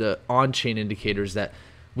seen the on-chain indicators that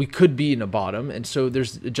we could be in a bottom, and so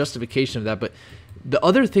there's a justification of that. But the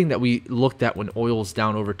other thing that we looked at when oil's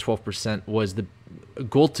down over 12% was the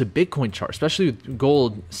gold to Bitcoin chart, especially with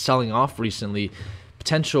gold selling off recently,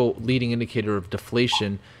 potential leading indicator of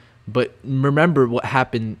deflation. But remember what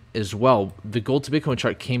happened as well. The gold to Bitcoin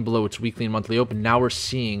chart came below its weekly and monthly open. Now we're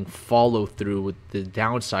seeing follow through with the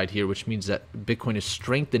downside here, which means that Bitcoin is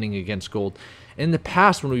strengthening against gold. In the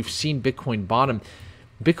past, when we've seen Bitcoin bottom,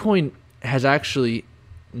 Bitcoin has actually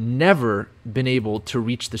never been able to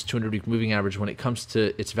reach this 200-week moving average when it comes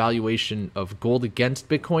to its valuation of gold against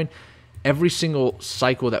Bitcoin. Every single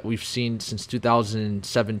cycle that we've seen since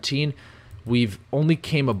 2017, we've only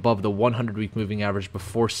came above the 100-week moving average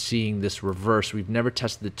before seeing this reverse. We've never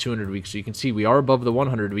tested the 200-week. So you can see we are above the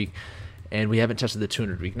 100-week, and we haven't tested the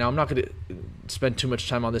 200-week. Now, I'm not going to spend too much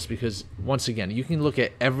time on this because, once again, you can look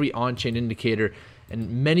at every on-chain indicator,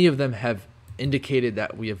 and many of them have indicated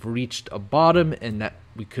that we have reached a bottom and that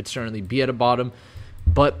we could certainly be at a bottom.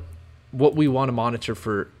 But what we want to monitor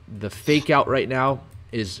for the fake out right now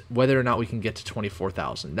is whether or not we can get to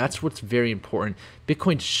 24,000. That's what's very important.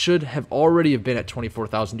 Bitcoin should have already have been at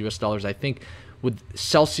 24,000 US dollars. I think with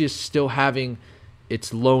Celsius still having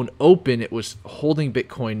its loan open, it was holding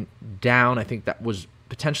Bitcoin down. I think that was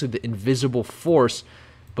potentially the invisible force.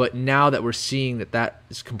 But now that we're seeing that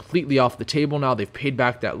is completely off the table now, they've paid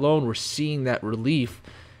back that loan, we're seeing that relief.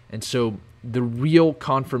 And so the real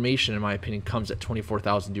confirmation, in my opinion, comes at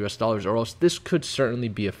 24,000 US dollars, or else this could certainly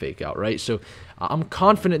be a fake out, right? So I'm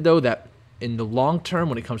confident, though, that in the long term,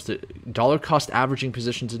 when it comes to dollar cost averaging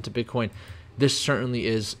positions into Bitcoin, this certainly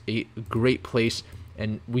is a great place.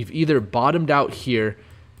 And we've either bottomed out here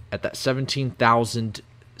at that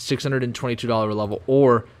 $17,622 level,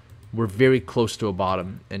 or we're very close to a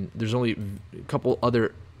bottom. And there's only a couple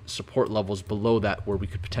other support levels below that where we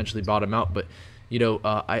could potentially bottom out. But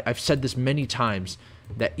I've said this many times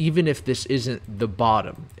that even if this isn't the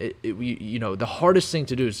bottom, the hardest thing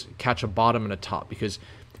to do is catch a bottom and a top, because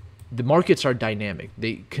the markets are dynamic.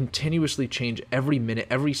 They continuously change every minute,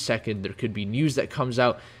 every second. There could be news that comes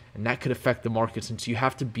out, and that could affect the markets. And so you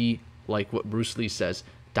have to be, like what Bruce Lee says,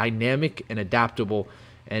 dynamic and adaptable,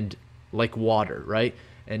 and like water, right?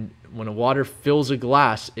 And when a water fills a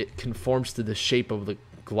glass, it conforms to the shape of the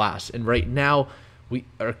glass. And right now, we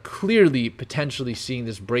are clearly potentially seeing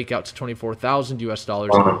this breakout to 24,000 US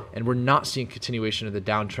dollars, and we're not seeing continuation of the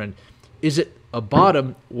downtrend. Is it a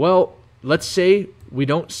bottom? Well, let's say we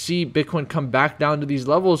don't see Bitcoin come back down to these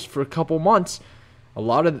levels for a couple months. A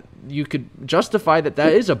lot of you could justify that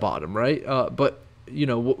is a bottom, right? But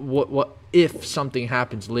what if something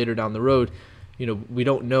happens later down the road? We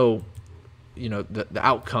don't know, the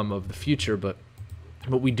outcome of the future, but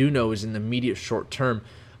what we do know is in the immediate short term,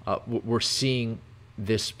 we're seeing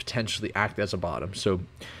this potentially act as a bottom. So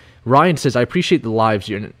Ryan says, I appreciate the lives.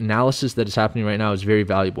 Your analysis that is happening right now is very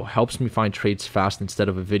valuable. Helps me find trades fast instead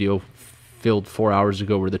of a video filled 4 hours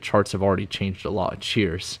ago where the charts have already changed a lot.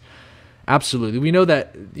 Cheers. Absolutely. We know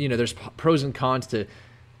that, there's pros and cons to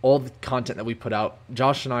all the content that we put out.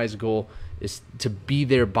 Josh and I's goal is to be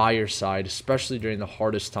there by your side, especially during the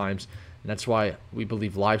hardest times. And that's why we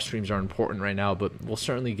believe live streams are important right now, but we'll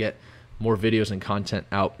certainly get more videos and content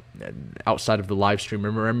out outside of the live stream.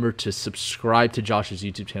 Remember to subscribe to Josh's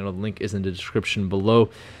YouTube channel. The link is in the description below.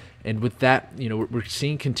 And with that, we're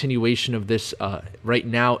seeing continuation of this right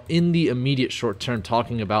now in the immediate short term,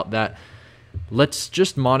 talking about that. Let's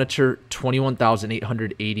just monitor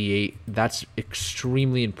 21,888. That's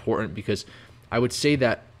extremely important, because I would say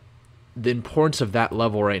that the importance of that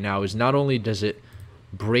level right now is not only does it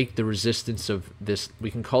break the resistance of this,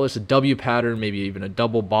 we can call this a W pattern, maybe even a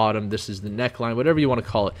double bottom, this is the neckline, whatever you want to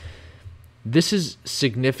call it. This is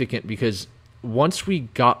significant because once we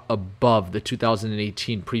got above the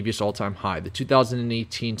 2018 previous all-time high, the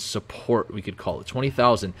 2018 support, we could call it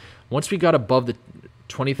 20,000, once we got above the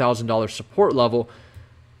 $20,000 support level,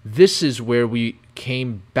 this is where we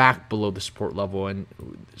came back below the support level. And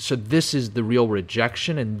so this is the real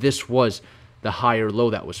rejection, and this was the higher low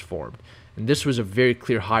that was formed. And this was a very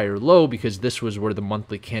clear higher low because this was where the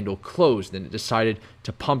monthly candle closed, and it decided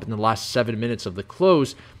to pump in the last 7 minutes of the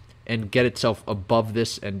close and get itself above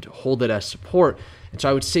this and hold it as support. And so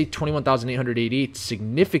I would say 21,888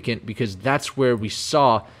 significant because that's where we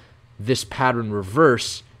saw this pattern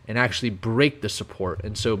reverse and actually break the support.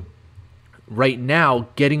 And so right now,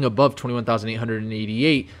 getting above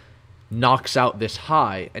 21,888 knocks out this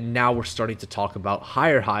high, and now we're starting to talk about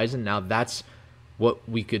higher highs, and now that's what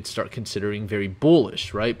we could start considering very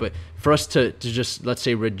bullish, right? But for us to just, let's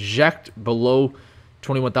say, reject below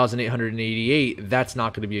 21,888, that's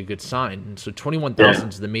not going to be a good sign. And so 21,000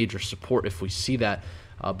 is the major support if we see that.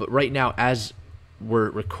 But right now, as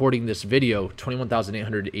we're recording this video,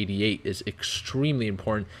 21,888 is extremely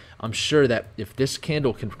important. I'm sure that if this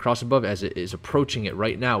candle can cross above as it is approaching it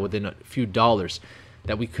right now within a few dollars,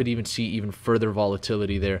 that we could even see even further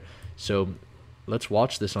volatility there. So let's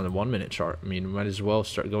watch this on the 1 minute chart. I mean, we might as well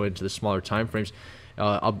start going into the smaller time frames.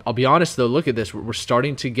 I'll be honest though, look at this. We're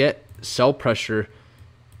starting to get sell pressure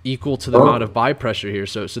equal to the amount of buy pressure here.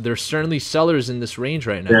 So there's certainly sellers in this range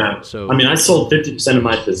right now. Yeah. So I mean, I sold 50% of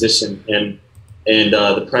my position, and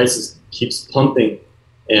the price keeps pumping,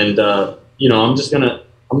 and I'm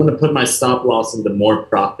gonna put my stop loss into more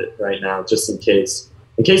profit right now, just in case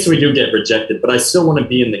we do get rejected. But I still want to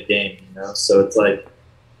be in the game, So it's like,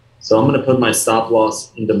 I'm gonna put my stop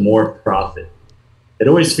loss into more profit. It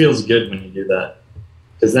always feels good when you do that,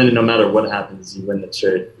 because then no matter what happens, you win the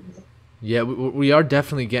trade. Yeah, we are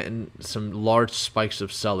definitely getting some large spikes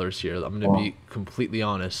of sellers here. I'm going to be completely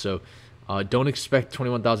honest. So don't expect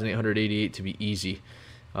 21,888 to be easy.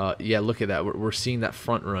 Yeah, look at that. We're seeing that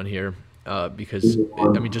front run here because,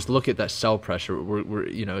 I mean, just look at that sell pressure. We're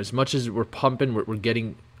as much as we're pumping, we're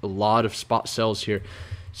getting a lot of spot sells here.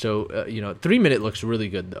 So, 3 minute looks really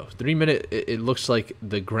good, though. 3 minute, it looks like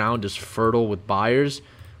the ground is fertile with buyers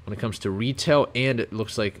when it comes to retail, and it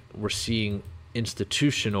looks like we're seeing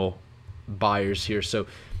institutional buyers here. So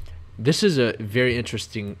this is a very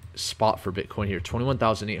interesting spot for Bitcoin here,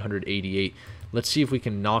 21,888. Let's see if we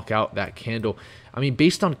can knock out that candle. I mean,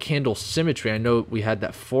 based on candle symmetry, I know we had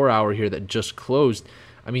that 4 hour here that just closed.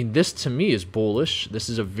 I mean, this to me is bullish. This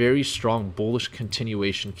is a very strong bullish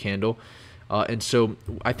continuation candle. And so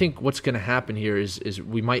I think what's going to happen here is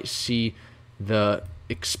we might see the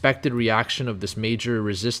expected reaction of this major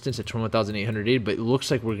resistance at 21,880, but it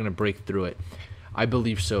looks like we're going to break through it. I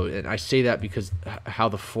believe so, and I say that because how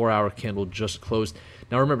the 4 hour candle just closed.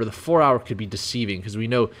 Now remember, the 4 hour could be deceiving because we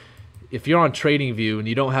know if you're on TradingView and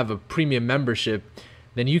you don't have a premium membership,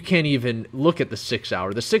 then you can't even look at the 6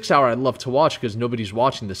 hour. The 6 hour I'd love to watch because nobody's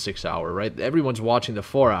watching the 6 hour, right? Everyone's watching the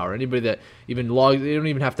 4 hour. Anybody that even they don't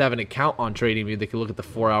even have to have an account on TradingView. They can look at the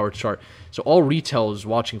 4 hour chart. So all retail is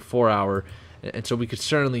watching 4 hour, and so we could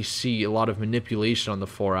certainly see a lot of manipulation on the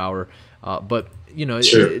 4 hour. But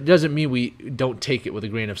sure, it doesn't mean we don't take it with a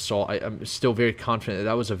grain of salt. I'm still very confident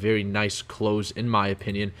that was a very nice close, in my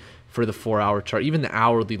opinion, for the 4 hour chart. Even the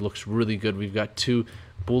hourly looks really good. We've got two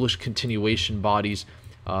bullish continuation bodies.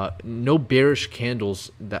 No bearish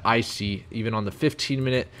candles that I see, even on the 15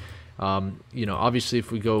 minute. Obviously,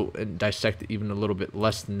 if we go and dissect it even a little bit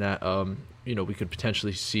less than that, we could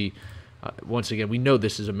potentially see. Once again, we know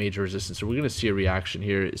this is a major resistance, so we're going to see a reaction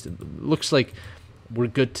here. It looks like we're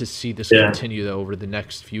good to see this continue, though, over the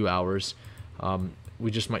next few hours.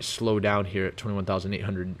 We just might slow down here at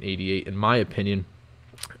 21,888, in my opinion.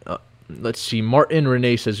 Let's see. Martin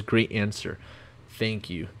Renee says, great answer. Thank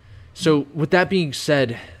you. So with that being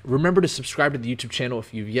said, remember to subscribe to the YouTube channel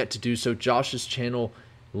if you've yet to do so. Josh's channel,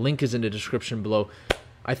 link is in the description below.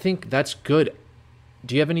 I think that's good.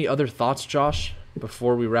 Do you have any other thoughts, Josh,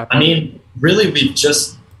 before we wrap up? I mean, really, we've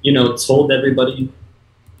just told everybody,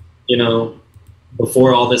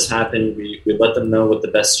 before all this happened, we let them know what the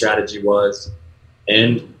best strategy was,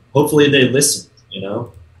 and hopefully they listened.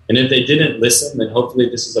 And if they didn't listen, then hopefully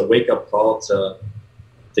this is a wake-up call to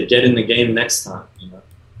get in the game next time.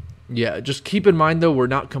 Yeah, just keep in mind, though, we're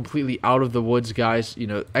not completely out of the woods, guys.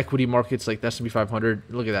 Equity markets like the S&P 500,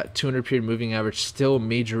 look at that, 200-period moving average, still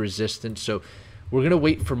major resistance. So we're going to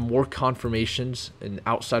wait for more confirmations and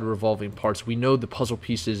outside revolving parts. We know the puzzle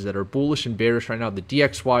pieces that are bullish and bearish right now. The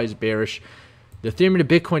DXY is bearish. The Ethereum to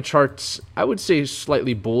Bitcoin charts, I would say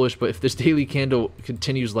slightly bullish, but if this daily candle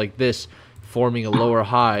continues like this, forming a lower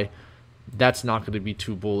high, that's not going to be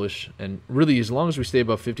too bullish. And really, as long as we stay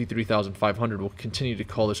above 53,500, we'll continue to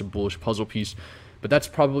call this a bullish puzzle piece. But that's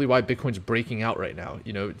probably why Bitcoin's breaking out right now.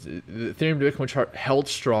 The Ethereum to Bitcoin chart held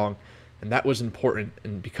strong, and that was important.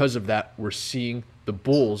 And because of that, we're seeing the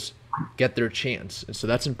bulls get their chance. And so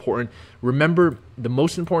that's important. Remember, the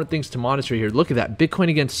most important things to monitor here, look at that, Bitcoin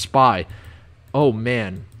against SPY. Oh,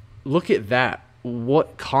 man, look at that.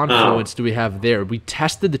 What confluence do we have there? We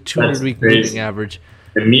tested the 200-week moving average.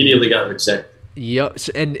 Immediately got rejected. Yeah,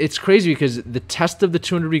 and it's crazy because the test of the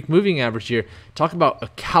 200-week moving average here, talk about a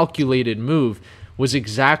calculated move, was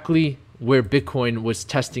exactly where Bitcoin was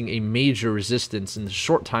testing a major resistance in the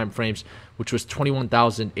short time frames, which was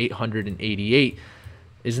 21,888.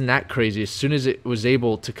 Isn't that crazy? As soon as it was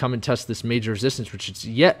able to come and test this major resistance, which it's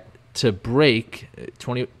yet to break,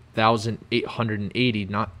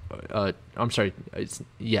 20,880, I'm sorry,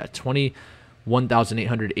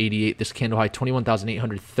 21,888. This candle high,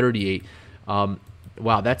 21,838.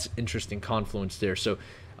 Wow, that's interesting confluence there. So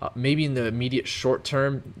maybe in the immediate short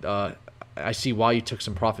term, I see why you took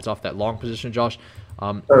some profits off that long position, Josh.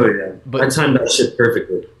 Oh yeah, but I timed that shit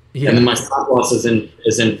perfectly. Yeah. And then my stop loss is in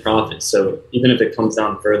profit. So even if it comes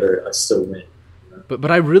down further, I still win.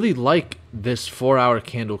 But I really like this 4-hour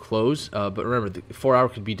candle close. But remember, the 4-hour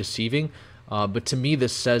could be deceiving. But to me,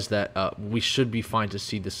 this says that we should be fine to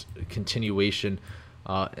see this continuation.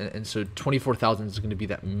 And so 24,000 is going to be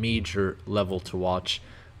that major level to watch.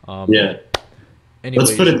 Yeah.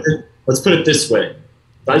 Anyways, let's put it this way.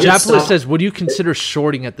 Japlet says, would you consider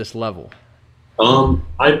shorting at this level? We're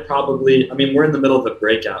in the middle of a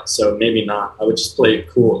breakout, so maybe not. I would just play it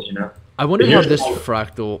cool, I wonder how this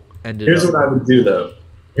fractal ended up. Here's what I would do, though.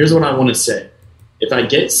 Here's what I want to say. If I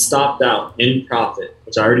get stopped out in profit,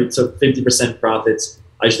 which I already took 50% profits,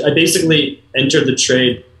 I basically entered the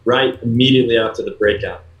trade right immediately after the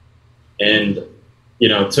breakout. And,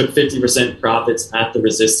 took 50% profits at the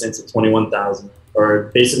resistance of 21,000,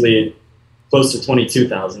 or basically close to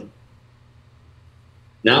 22,000.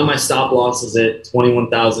 Now my stop loss is at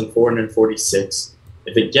 21,446.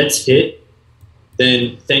 If it gets hit,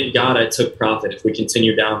 then thank God I took profit if we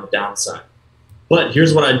continue down the downside. But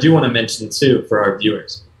here's what I do want to mention too for our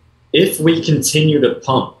viewers. If we continue to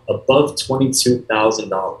pump above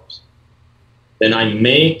 $22,000, then I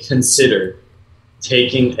may consider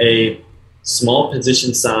taking a small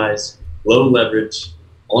position size, low leverage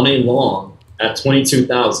on a long at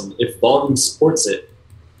 22,000 if volume supports it,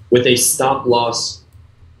 with a stop loss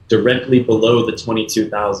directly below the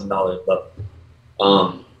 $22,000 level.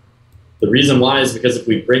 The reason why is because if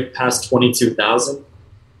we break past 22,000,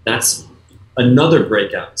 that's another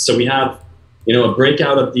breakout. So we have, a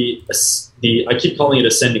breakout of the I keep calling it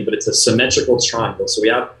ascending, but it's a symmetrical triangle. So we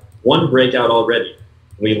have one breakout already.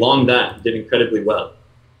 We longed that and did incredibly well.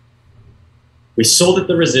 We sold at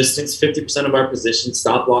the resistance, 50% of our position,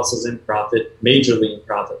 stop losses in profit, majorly in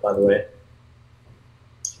profit, by the way.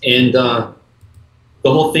 And the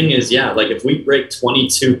whole thing is, if we break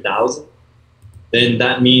 22,000, then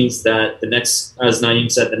that means that the next, as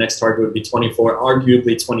Naeem said, the next target would be 24,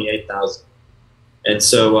 arguably 28,000. And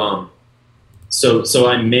so, so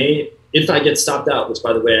I may, if I get stopped out, which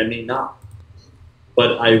by the way, I may not,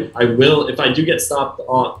 but I will, if I do get stopped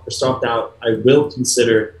out, I will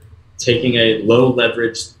consider taking a low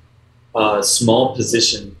leverage, small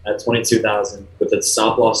position at 22,000 with a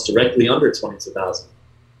stop loss directly under 22,000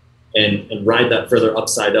 and ride that further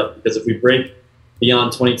upside up. Because if we break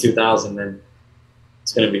beyond 22,000, then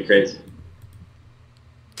it's going to be crazy.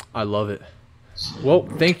 I love it. Well,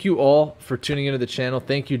 thank you all for tuning into the channel.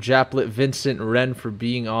 Thank you, Japlet, Vincent, Ren, for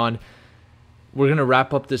being on. We're going to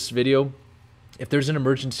wrap up this video. If there's an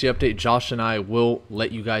emergency update, Josh and I will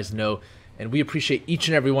let you guys know. And we appreciate each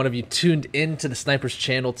and every one of you tuned in to the Snipers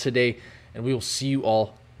channel today. And we will see you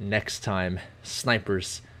all next time.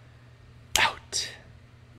 Snipers out.